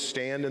 go and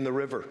stand in the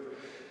river.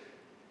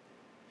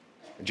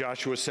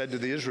 Joshua said to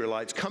the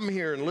Israelites, "Come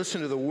here and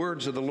listen to the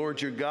words of the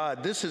Lord your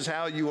God. This is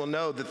how you will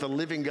know that the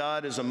living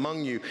God is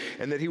among you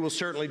and that he will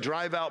certainly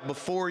drive out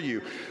before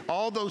you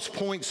all those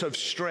points of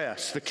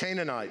stress, the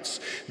Canaanites,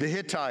 the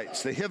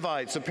Hittites, the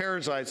Hivites, the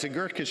Perizzites, the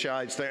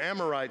Girgashites, the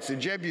Amorites, the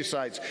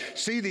Jebusites.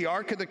 See, the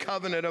ark of the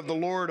covenant of the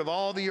Lord of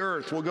all the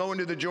earth will go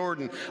into the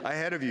Jordan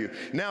ahead of you.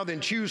 Now then,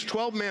 choose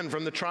 12 men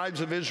from the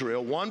tribes of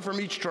Israel, one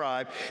from each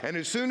tribe, and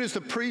as soon as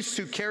the priests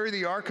who carry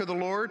the ark of the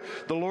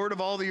Lord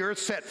of all the earth,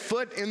 set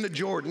foot in the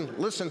Jordan,"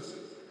 listen,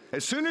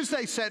 as soon as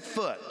they set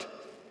foot,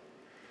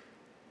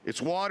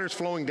 its waters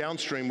flowing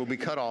downstream will be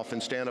cut off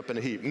and stand up in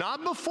a heap.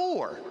 Not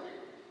before.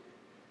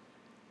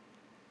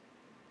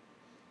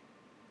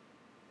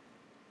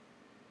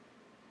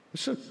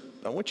 Listen,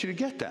 I want you to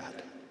get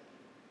that.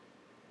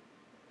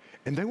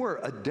 And they were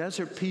a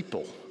desert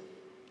people.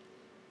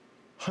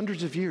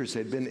 Hundreds of years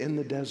they'd been in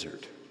the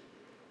desert.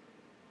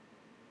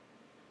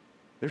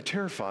 They're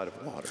terrified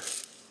of water.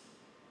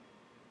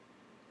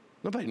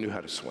 Nobody knew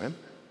how to swim.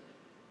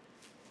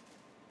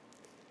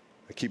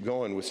 I keep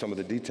going with some of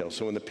the details.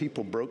 So when the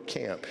people broke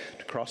camp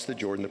to cross the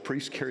Jordan, the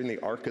priests carrying the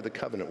Ark of the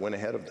Covenant went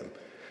ahead of them.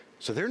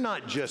 So they're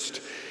not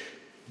just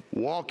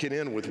walking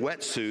in with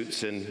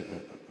wetsuits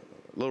and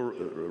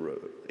little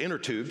inner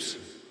tubes.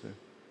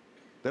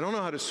 They don't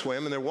know how to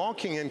swim, and they're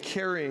walking in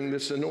carrying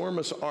this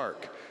enormous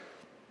ark.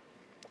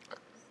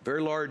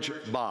 Very large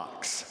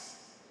box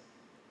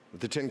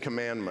with the 10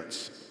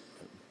 Commandments.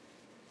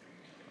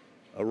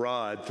 A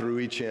rod through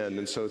each end,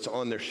 and so it's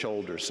on their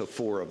shoulders, so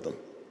 4 of them.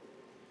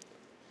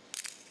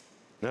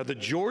 Now, the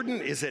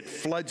Jordan is at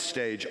flood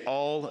stage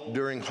all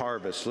during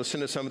harvest.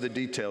 Listen to some of the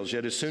details.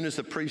 Yet as soon as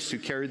the priests who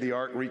carried the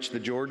ark reached the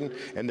Jordan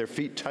and their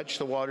feet touched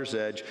the water's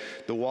edge,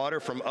 the water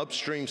from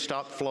upstream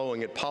stopped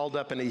flowing. It piled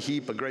up in a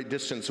heap a great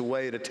distance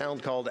away at a town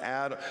called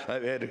Adam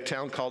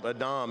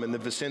in the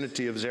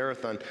vicinity of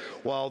Zarethan,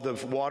 while the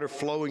water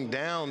flowing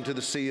down to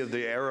the Sea of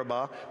the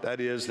Arabah, that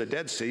is, the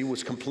Dead Sea,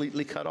 was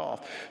completely cut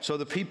off. So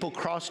the people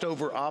crossed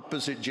over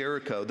opposite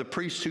Jericho. The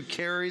priests who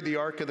carried the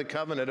Ark of the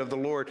Covenant of the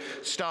Lord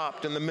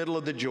stopped in the middle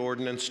of the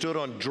Jordan and stood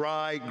on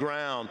dry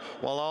ground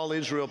while all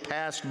Israel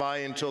passed by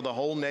until the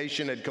whole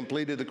nation had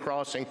completed the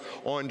crossing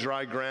on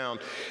dry ground.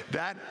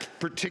 That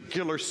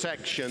particular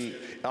section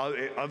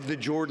of the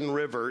Jordan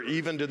River,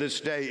 even to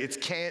this day,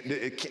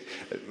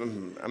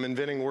 I'm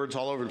inventing words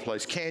all over the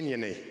place,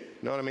 canyony.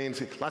 You know what I mean?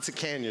 Lots of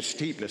canyon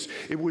steepness.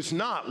 It was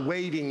not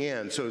wading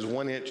in, so it was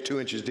 1 inch, 2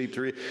 inches deep,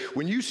 3.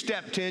 When you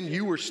stepped in,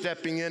 you were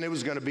stepping in. It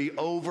was going to be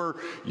over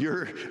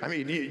your. I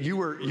mean, you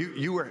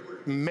were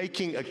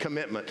making a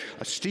commitment.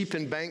 A steep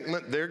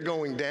embankment. They're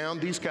going down.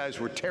 These guys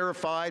were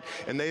terrified,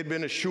 and they had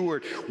been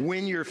assured,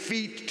 when your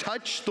feet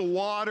touch the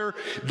water,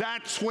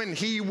 that's when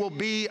He will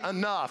be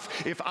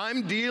enough. If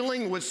I'm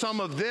dealing with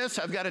some of this,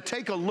 I've got to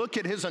take a look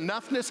at His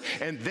enoughness,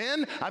 and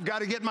then I've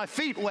got to get my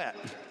feet wet.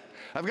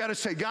 I've got to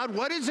say, God,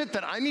 what is it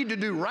that I need to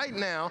do right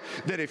now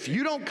that if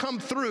you don't come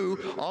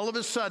through, all of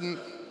a sudden,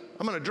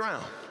 I'm going to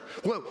drown?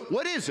 Well,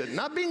 what is it?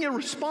 Not being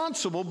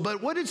irresponsible,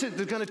 but what is it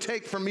that's going to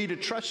take for me to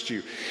trust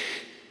you?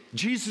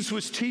 Jesus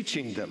was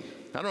teaching them.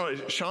 I don't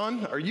know,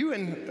 Sean, are you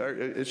in?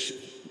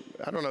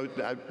 I don't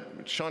know,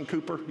 Sean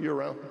Cooper, you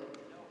around?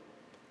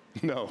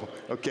 No.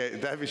 Okay,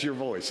 that was your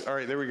voice. All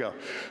right, there we go.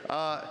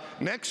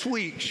 Next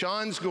week,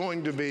 Sean's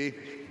going to be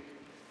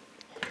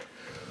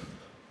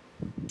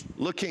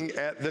looking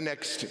at the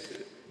next,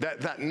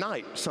 that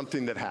night,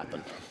 something that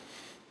happened.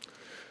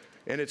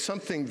 And it's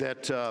something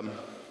that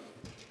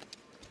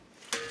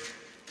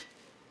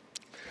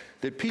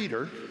that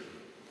Peter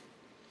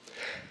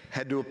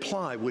had to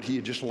apply what he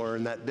had just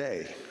learned that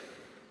day.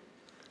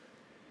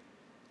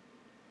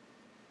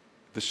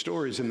 The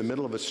story is in the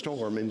middle of a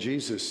storm, and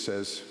Jesus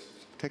says,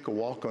 take a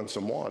walk on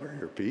some water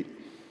here, Pete.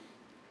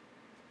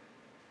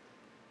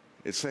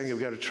 It's saying, I've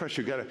got to trust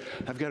you.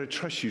 I've got to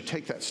trust you.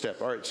 Take that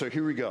step. All right, so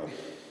here we go.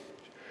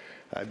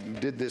 I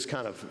did this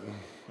kind of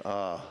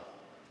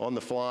on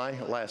the fly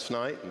last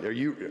night. Are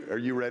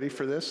you ready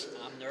for this?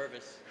 I'm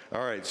nervous.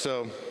 All right,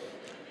 so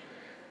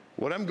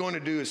what I'm going to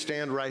do is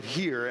stand right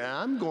here, and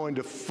I'm going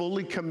to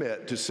fully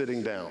commit to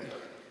sitting down.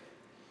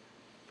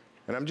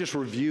 And I'm just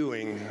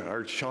reviewing,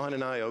 are Sean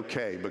and I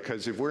okay?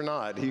 Because if we're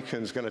not,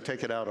 he's going to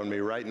take it out on me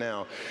right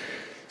now.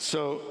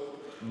 So,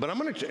 but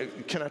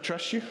can I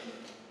trust you?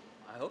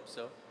 I hope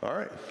so. All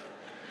right.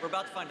 We're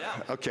about to find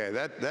out. Okay,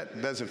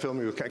 that doesn't fill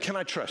me with, can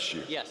I trust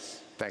you?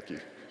 Yes. Thank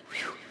you.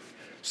 Whew.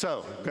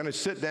 So, I'm going to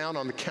sit down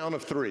on the count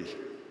of 3.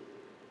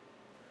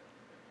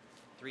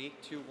 3,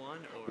 2, 1,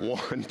 or?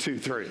 1, 2,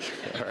 3.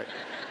 All right.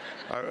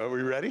 Are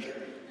we ready?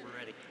 We're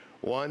ready.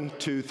 1,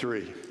 2,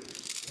 3.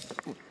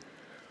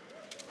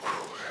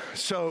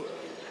 So,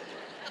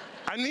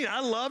 I mean, I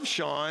love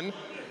Sean,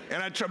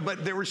 and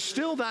but there was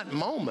still that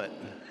moment.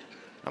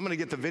 I'm going to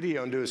get the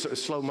video and do a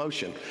slow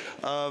motion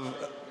of,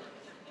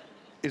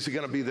 is it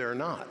going to be there or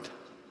not?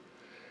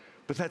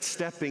 But that's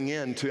stepping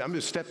into, I'm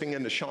just stepping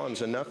into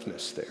Sean's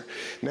enoughness there.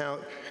 Now,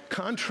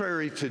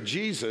 contrary to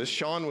Jesus,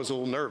 Sean was a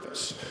little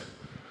nervous.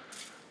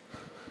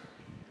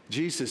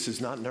 Jesus is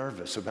not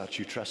nervous about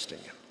you trusting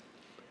him.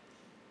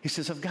 He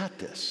says, I've got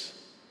this.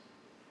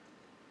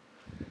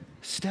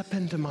 Step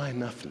into my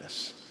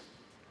enoughness.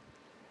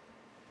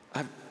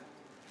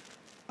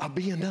 I'll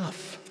be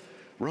enough.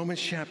 Romans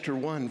chapter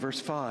 1,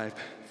 verse 5.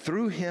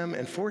 Through him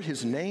and for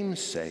his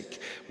name's sake,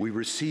 we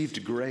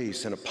received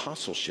grace and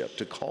apostleship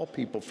to call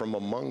people from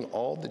among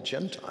all the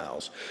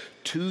Gentiles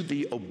to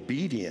the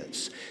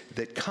obedience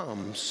that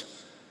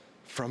comes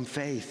from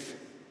faith.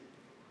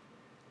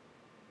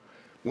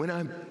 When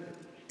I'm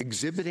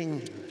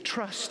exhibiting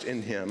trust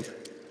in him,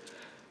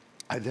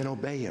 I then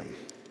obey him.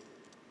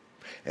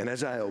 And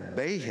as I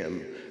obey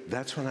him,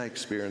 that's when I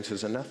experience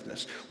his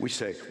enoughness. We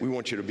say, we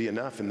want you to be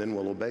enough, and then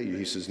we'll obey you.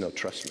 He says, no,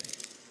 trust me.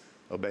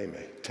 Obey me.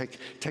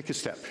 Take a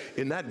step.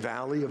 In that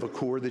valley of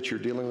Achor that you're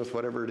dealing with,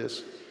 whatever it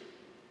is,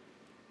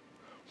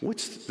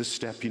 what's the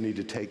step you need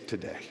to take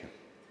today?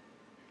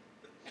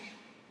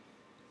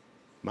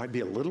 Might be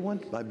a little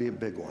one, might be a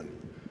big one.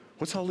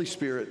 What's the Holy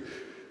Spirit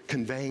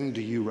conveying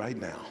to you right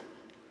now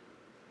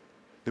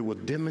that will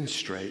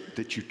demonstrate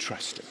that you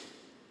trust him?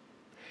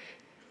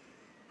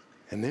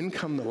 And then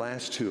come the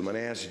last two. I'm going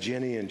to ask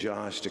Jenny and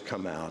Josh to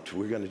come out.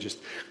 We're going to just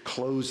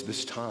close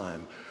this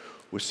time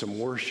with some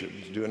worship,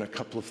 doing a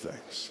couple of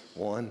things.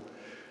 One,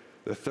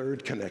 the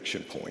third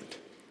connection point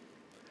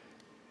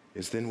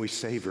is then we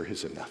savor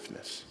his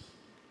enoughness.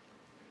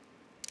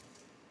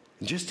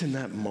 And just in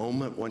that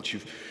moment, once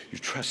you've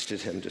trusted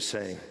him to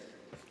saying,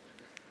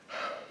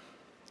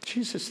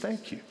 Jesus,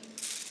 thank you.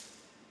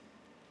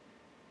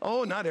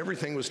 Oh, not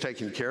everything was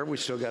taken care of. We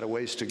still got a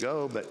ways to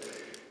go, but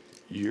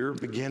you're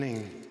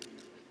beginning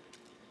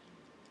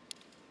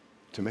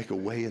to make a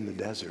way in the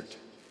desert.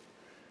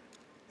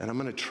 And I'm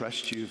going to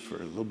trust you for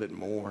a little bit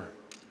more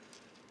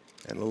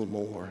and a little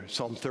more.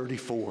 Psalm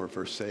 34,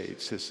 verse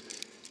 8 says,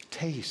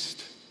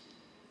 taste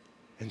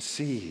and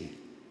see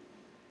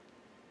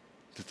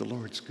that the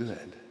Lord's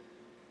good.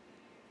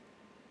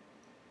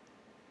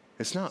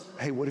 It's not,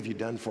 hey, what have you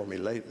done for me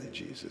lately,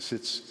 Jesus?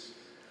 It's,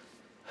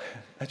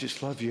 I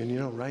just love you. And you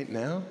know, right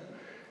now,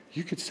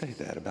 you could say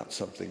that about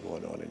something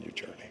going on in your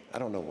journey. I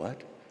don't know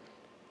what,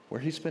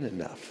 where he's been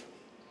enough.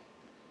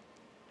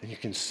 And you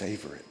can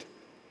savor it.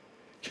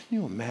 Can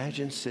you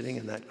imagine sitting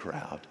in that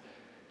crowd?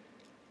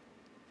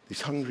 These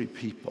hungry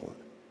people,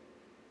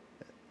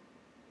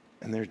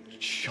 and they're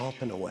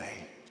chomping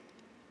away.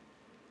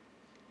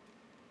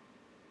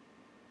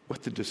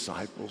 What the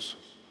disciples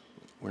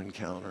were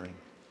encountering.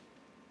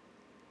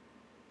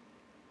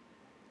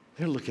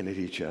 They're looking at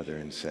each other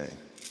and saying,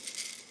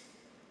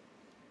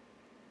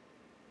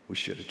 we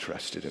should have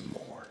trusted him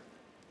more.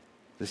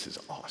 This is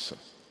awesome.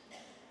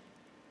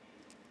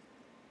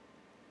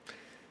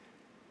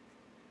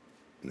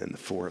 And then the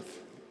fourth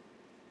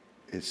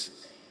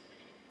is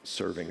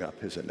serving up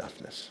his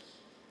enoughness.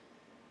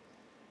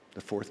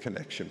 The fourth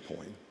connection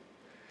point.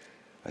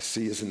 I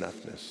see his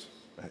enoughness.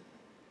 I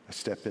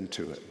step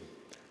into it.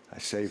 I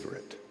savor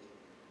it.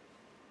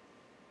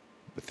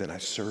 But then I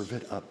serve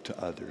it up to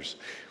others.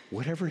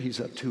 Whatever he's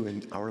up to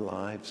in our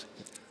lives,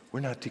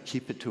 we're not to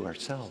keep it to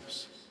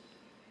ourselves.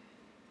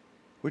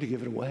 We're to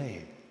give it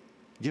away.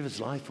 Give his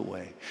life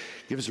away.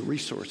 Give his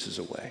resources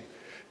away.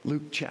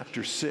 Luke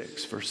chapter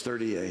 6, verse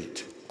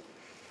 38.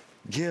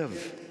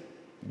 Give,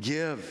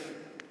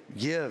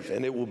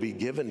 and it will be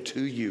given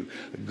to you.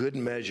 A good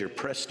measure,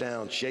 pressed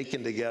down,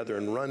 shaken together,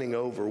 and running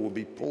over will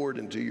be poured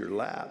into your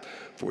lap.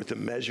 For with the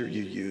measure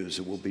you use,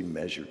 it will be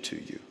measured to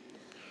you.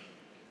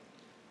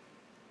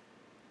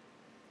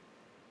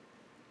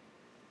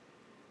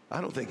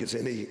 I don't think it's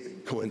any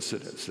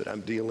coincidence that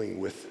I'm dealing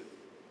with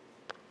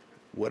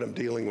what I'm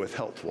dealing with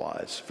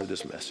health-wise for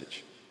this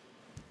message.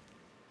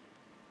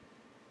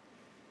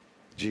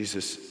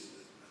 Jesus,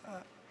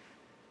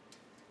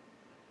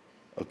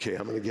 okay,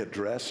 I'm going to get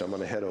dressed. I'm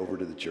going to head over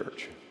to the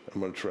church.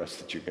 I'm going to trust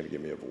that you're going to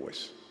give me a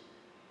voice.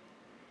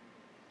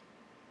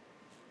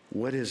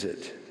 What is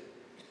it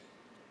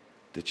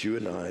that you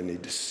and I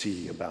need to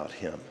see about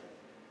him?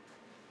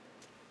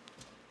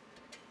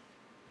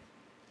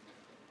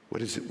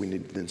 What is it we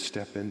need to then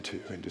step into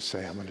and to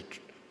say, I'm going to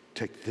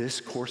take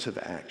this course of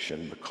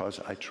action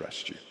because I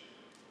trust you.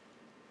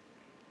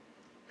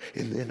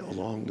 And then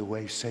along the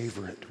way,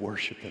 savor it,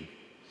 worship him.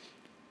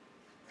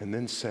 And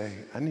then say,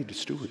 I need to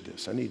steward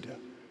this. I need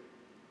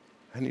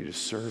to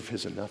serve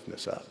his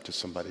enoughness up to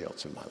somebody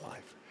else in my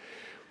life.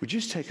 Would you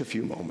just take a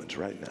few moments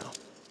right now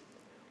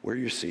where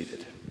you're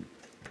seated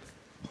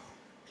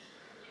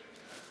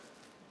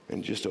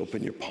and just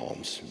open your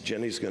palms.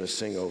 Jenny's going to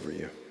sing over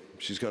you.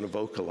 She's going to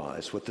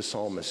vocalize what the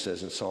psalmist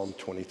says in Psalm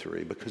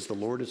 23, because the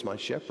Lord is my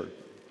shepherd.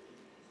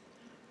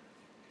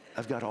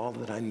 I've got all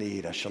that I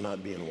need. I shall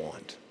not be in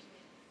want.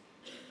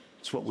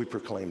 It's what we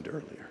proclaimed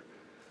earlier.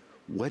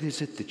 What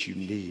is it that you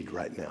need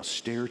right now?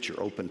 Stare at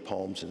your open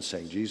palms and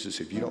saying,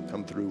 Jesus, if you don't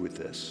come through with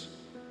this,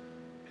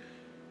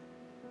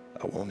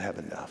 I won't have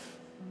enough.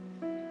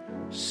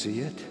 See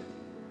it.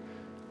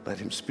 Let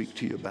him speak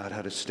to you about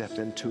how to step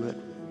into it.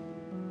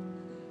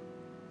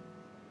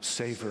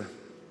 Savor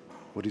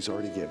what he's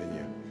already given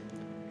you.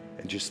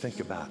 And just think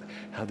about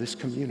how this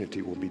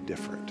community will be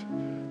different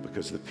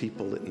because the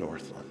people at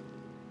Northland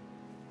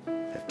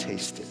have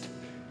tasted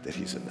that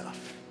he's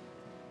enough.